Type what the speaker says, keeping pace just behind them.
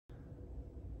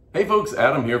Hey folks,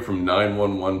 Adam here from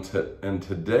 911 and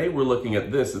today we're looking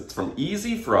at this. It's from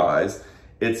Easy Fries.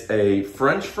 It's a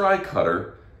French fry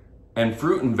cutter and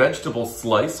fruit and vegetable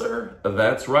slicer.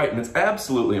 That's right, and it's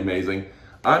absolutely amazing.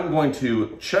 I'm going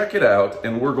to check it out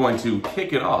and we're going to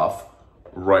kick it off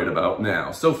right about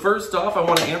now. So first off, I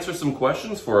want to answer some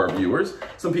questions for our viewers.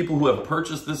 Some people who have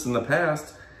purchased this in the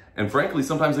past, and frankly,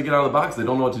 sometimes they get out of the box, they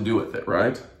don't know what to do with it,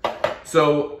 right?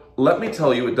 So let me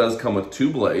tell you, it does come with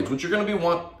two blades, which you're going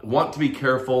to want to be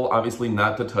careful, obviously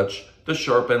not to touch the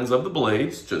sharp ends of the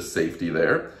blades, just safety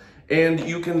there. And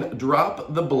you can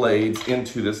drop the blades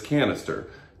into this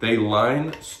canister. They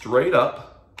line straight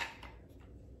up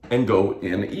and go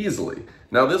in easily.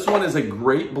 Now this one is a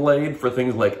great blade for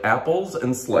things like apples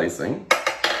and slicing,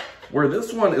 where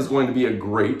this one is going to be a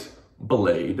great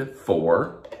blade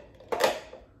for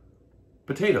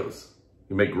potatoes.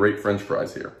 You make great French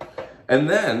fries here. And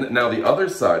then, now the other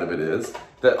side of it is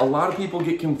that a lot of people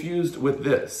get confused with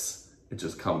this. It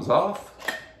just comes off,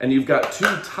 and you've got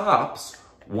two tops.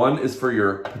 One is for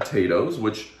your potatoes,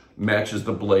 which matches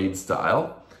the blade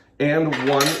style, and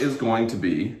one is going to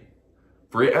be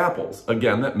for your apples.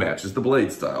 Again, that matches the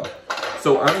blade style.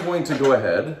 So I'm going to go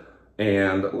ahead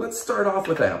and let's start off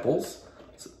with apples.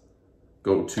 Let's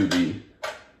go to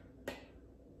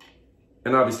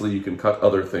and obviously you can cut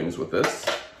other things with this.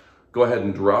 Go ahead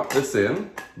and drop this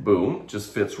in, boom,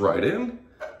 just fits right in,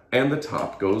 and the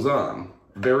top goes on.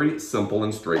 Very simple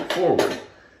and straightforward.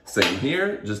 Same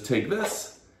here, just take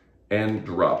this and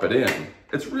drop it in.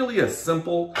 It's really a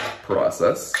simple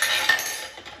process.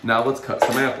 Now let's cut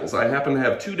some apples. I happen to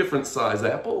have two different size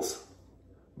apples.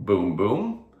 Boom,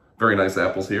 boom. Very nice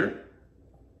apples here.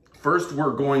 First,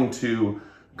 we're going to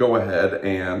go ahead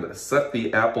and set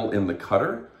the apple in the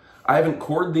cutter. I haven't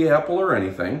cored the apple or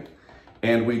anything.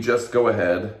 And we just go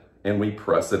ahead and we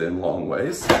press it in long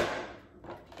ways.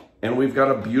 And we've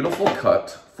got a beautiful cut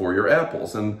for your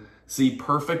apples. And see,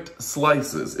 perfect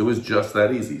slices. It was just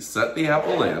that easy. Set the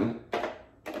apple in,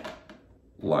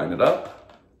 line it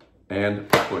up, and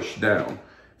push down.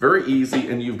 Very easy,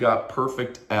 and you've got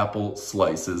perfect apple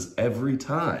slices every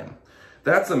time.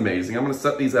 That's amazing. I'm gonna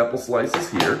set these apple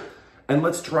slices here, and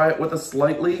let's try it with a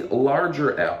slightly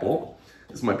larger apple.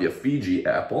 This might be a Fiji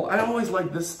apple. I always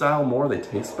like this style more. They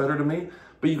taste better to me.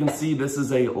 But you can see this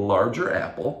is a larger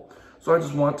apple. So I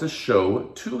just want to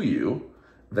show to you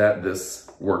that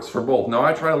this works for both. Now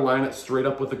I try to line it straight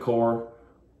up with the core.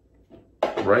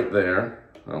 Right there.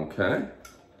 Okay.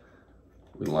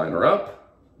 We line her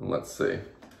up. And let's see.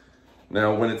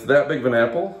 Now when it's that big of an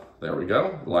apple, there we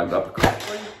go. Lined up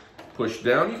correctly. Push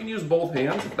down. You can use both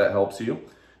hands if that helps you.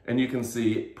 And you can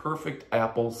see perfect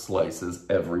apple slices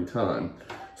every time.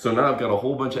 So now I've got a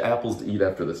whole bunch of apples to eat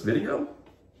after this video.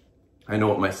 I know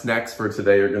what my snacks for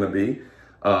today are gonna be.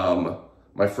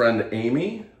 My friend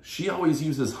Amy, she always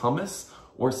uses hummus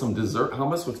or some dessert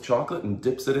hummus with chocolate and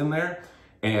dips it in there.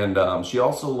 And she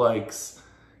also likes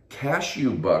cashew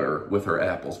butter with her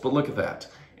apples. But look at that.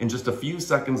 In just a few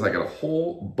seconds, I got a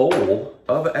whole bowl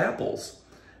of apples.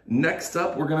 Next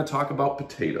up, we're gonna talk about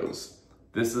potatoes.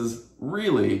 This is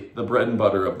really the bread and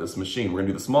butter of this machine. We're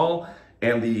gonna do the small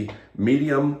and the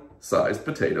medium-sized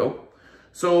potato.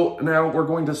 So now we're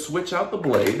going to switch out the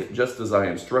blade, just as I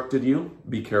instructed you.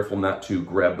 Be careful not to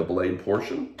grab the blade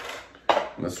portion. I'm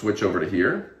gonna switch over to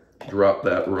here, drop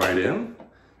that right in,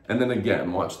 and then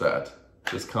again, watch that.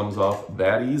 Just comes off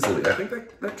that easily. I think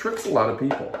that tricks a lot of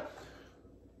people.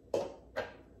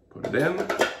 Put it in,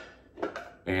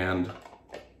 and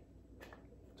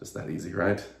just that easy,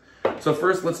 right? So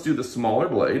first, let's do the smaller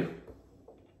blade,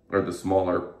 or the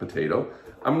smaller potato.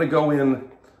 I'm gonna go in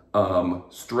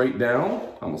straight down,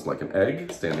 almost like an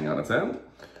egg standing on its end.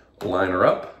 Line her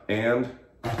up, and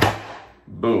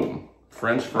boom,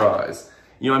 French fries.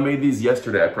 You know, I made these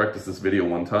yesterday. I practiced this video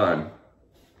one time.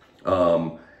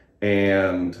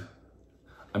 And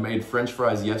I made French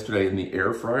fries yesterday in the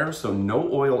air fryer, so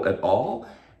no oil at all.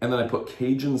 And then I put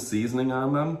Cajun seasoning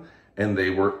on them, and they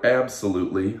were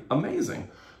absolutely amazing.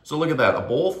 So look at that, a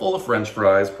bowl full of French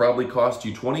fries probably cost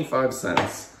you 25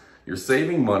 cents. You're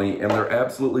saving money and they're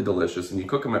absolutely delicious, and you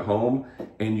cook them at home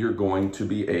and you're going to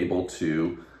be able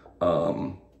to, I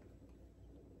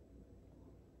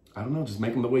don't know, just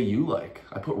make them the way you like.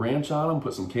 I put ranch on them,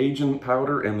 put some Cajun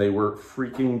powder, and they were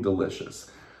freaking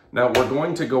delicious. Now we're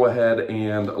going to go ahead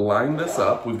and line this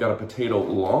up. We've got a potato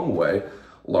long way,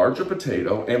 larger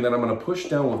potato, and then I'm gonna push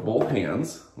down with both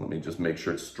hands. Let me just make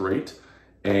sure it's straight.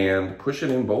 And push it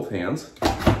in both hands.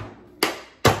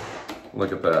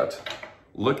 Look at that.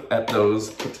 Look at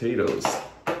those potatoes.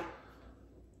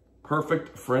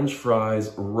 Perfect French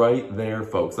fries right there,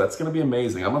 folks. That's gonna be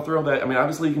amazing. I'm gonna throw that, I mean,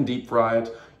 obviously you can deep fry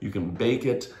it. You can bake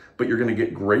it, but you're gonna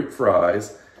get great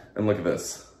fries. And look at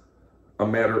this, a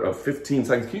matter of 15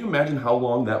 seconds. Can you imagine how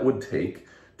long that would take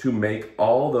to make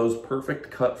all those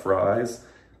perfect cut fries?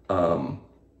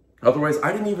 Otherwise,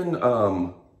 I didn't even,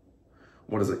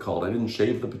 what is it called? I didn't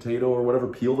shave the potato or whatever,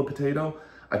 peel the potato.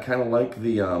 I kind of like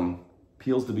the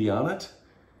peels to be on it.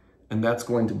 And that's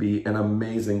going to be an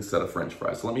amazing set of French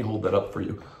fries. So let me hold that up for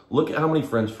you. Look at how many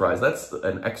French fries. That's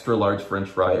an extra large French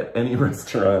fry at any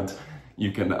restaurant.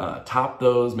 You can top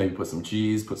those, maybe put some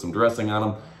cheese, put some dressing on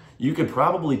them. You could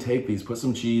probably take these, put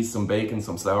some cheese, some bacon,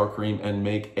 some sour cream, and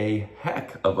make a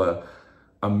heck of a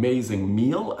amazing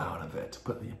meal out of it.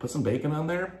 Put some bacon on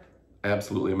there,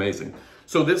 absolutely amazing.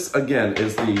 So this, again,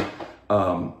 is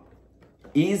the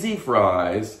Easy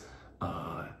Fries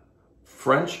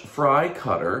French fry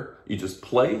cutter. You just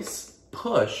place,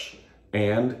 push,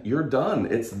 and you're done.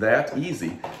 It's that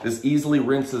easy. This easily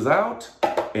rinses out,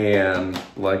 and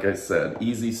like I said,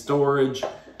 easy storage,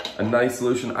 a nice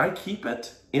solution. I keep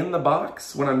it in the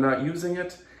box when I'm not using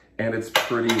it, and it's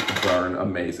pretty darn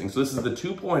amazing. So this is the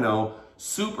 2.0,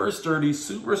 super sturdy,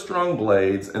 super strong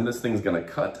blades, and this thing's gonna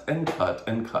cut and cut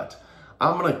and cut.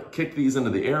 I'm gonna kick these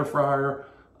into the air fryer,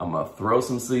 I'm gonna throw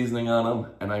some seasoning on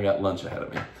them, and I got lunch ahead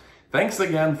of me. Thanks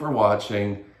again for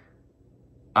watching.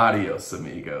 Adios,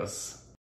 amigos.